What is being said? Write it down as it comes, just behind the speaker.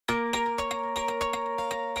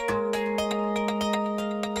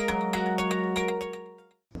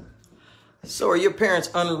So are your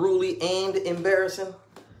parents unruly and embarrassing?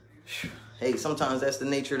 Hey, sometimes that's the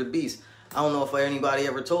nature of the beast. I don't know if anybody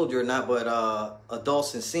ever told you or not, but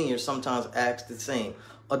adults and seniors sometimes act the same.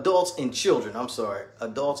 Adults and children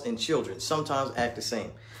sometimes act the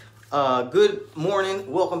same. Good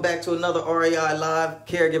morning. Welcome back to another RAI Live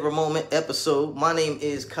Caregiver Moment episode. My name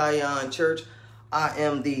is H.I.P.A.A. Church. I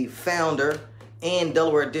am the founder and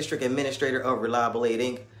Delaware District Administrator of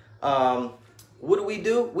Portability, Inc. What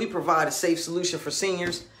do? We provide a safe solution for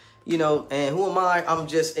seniors, and who am I? I'm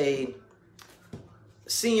just a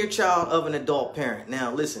senior child of an adult parent.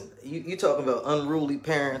 Now, listen, you talking about unruly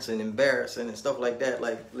parents and embarrassing and stuff like that.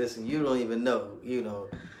 Like, listen, you don't even know,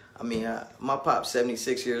 my pop's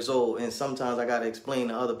 76 years old, and sometimes I got to explain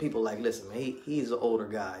to other people, like, listen, man, he's an older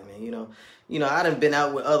guy, man, I done been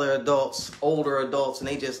out with other adults, older adults, and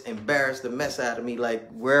they just embarrassed the mess out of me, like,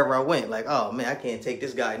 wherever I went. Like, oh, man, I can't take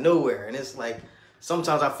this guy nowhere. And it's like,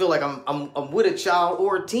 sometimes I feel like I'm with a child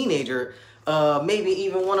or a teenager, maybe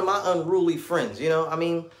even one of my unruly friends,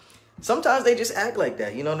 Sometimes they just act like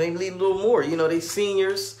that, they need a little more, they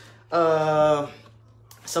seniors,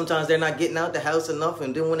 sometimes they're not getting out the house enough,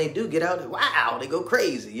 and then when they do get out, wow, they go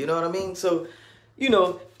crazy, you know what I mean? So,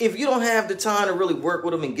 if you don't have the time to really work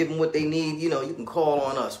with them and give them what they need, you can call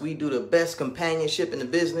on us. We do the best companionship in the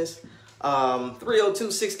business.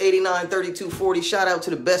 302-689-3240. Shout out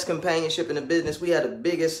to the best companionship in the business. We have the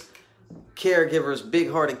biggest caregivers,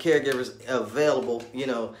 big-hearted caregivers available,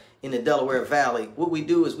 in the Delaware Valley. What we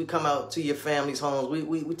do is we come out to your family's homes.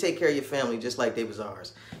 We take care of your family just like they was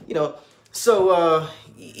ours, So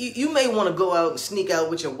you may want to go out and sneak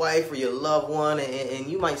out with your wife or your loved one, and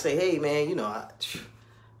you might say, hey, man,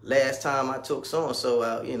 last time I took so-and-so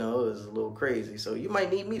out, it was a little crazy. So you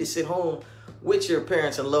might need me to sit home with your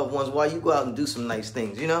parents and loved ones while you go out and do some nice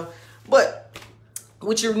things, But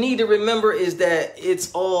what you need to remember is that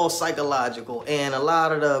it's all psychological, and a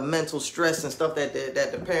lot of the mental stress and stuff that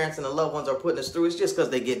the parents and the loved ones are putting us through is just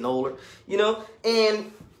because they're getting older,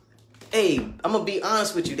 And hey, I'm going to be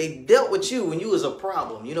honest with you. They dealt with you when you was a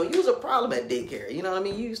problem. You was a problem at daycare. You know what I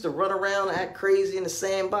mean? You used to run around and act crazy in the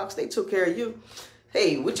sandbox. They took care of you.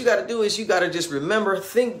 Hey, what you got to do is you got to just remember,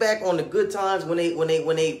 think back on the good times when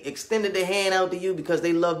they extended their hand out to you because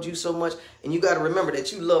they loved you so much. And you got to remember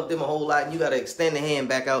that you loved them a whole lot, and you got to extend the hand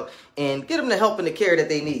back out and get them the help and the care that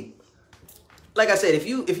they need. Like I said, if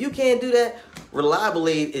you can't do that,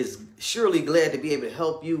 Portability is surely glad to be able to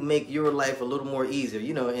help you make your life a little more easier,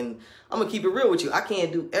 and I'm going to keep it real with you. I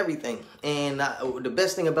can't do everything. And the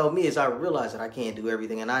best thing about me is I realize that I can't do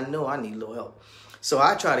everything, and I know I need a little help. So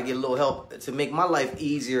I try to get a little help to make my life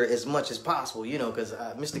easier as much as possible, because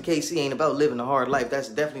Mr. KC ain't about living a hard life. That's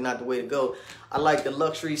definitely not the way to go. I like the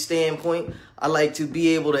luxury standpoint. I like to be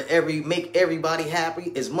able to make everybody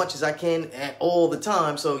happy as much as I can all the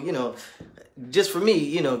time. So, just for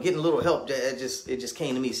me, getting a little help, it just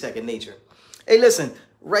came to me second nature. Hey, listen,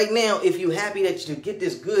 right now, if you're happy that you get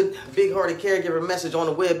this good, big-hearted caregiver message on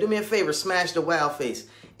the web, do me a favor, smash the wow face.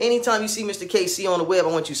 Anytime you see Mr. KC on the web, I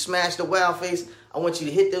want you to smash the wow face. I want you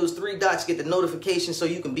to hit those 3 dots, get the notification so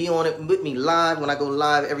you can be on it with me live when I go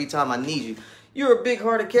live every time I need you. You're a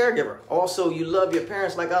big-hearted caregiver. Also, you love your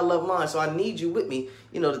parents like I love mine, so I need you with me,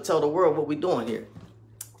 to tell the world what we're doing here.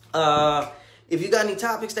 If you got any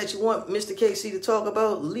topics that you want Mr. KC to talk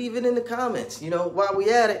about, leave it in the comments. While we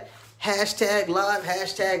at it, hashtag live,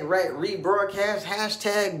 hashtag rebroadcast,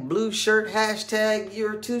 hashtag blue shirt, hashtag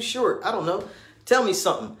you're too short. I don't know. Tell me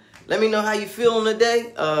something. Let me know how you feeling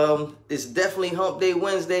today. It's definitely Hump Day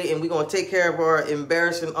Wednesday, and we're going to take care of our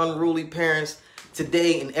embarrassing, unruly parents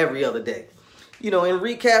today and every other day. In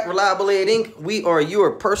recap, Portability, Inc., we are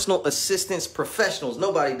your personal assistance professionals.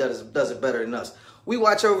 Nobody does it better than us. We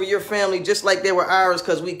watch over your family just like they were ours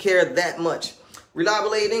because we care that much.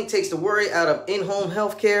 Portability, Inc. takes the worry out of in-home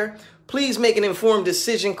health care. Please make an informed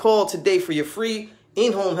decision. Call today for your free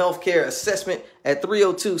in-home health care assessment at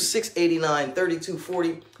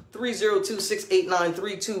 302-689-3240,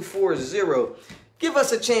 302-689-3240. Give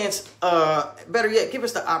us a chance, better yet, give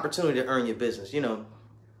us the opportunity to earn your business,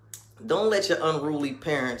 Don't let your unruly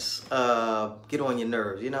parents get on your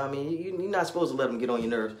nerves, You're not supposed to let them get on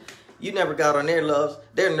your nerves. You never got on their nerves,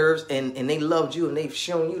 and they loved you, and they've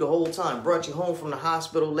shown you the whole time, brought you home from the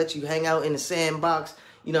hospital, let you hang out in the sandbox,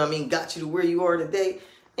 got you to where you are today.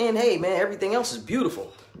 And hey, man, everything else is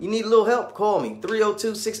beautiful. You need a little help, call me,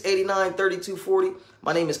 302-689-3240.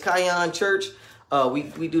 My name is H.I.P.A.A. Church.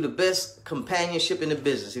 We do the best companionship in the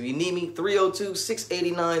business. If you need me,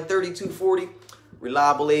 302-689-3240,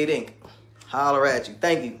 Portability, Inc. Holler at you.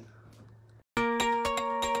 Thank you.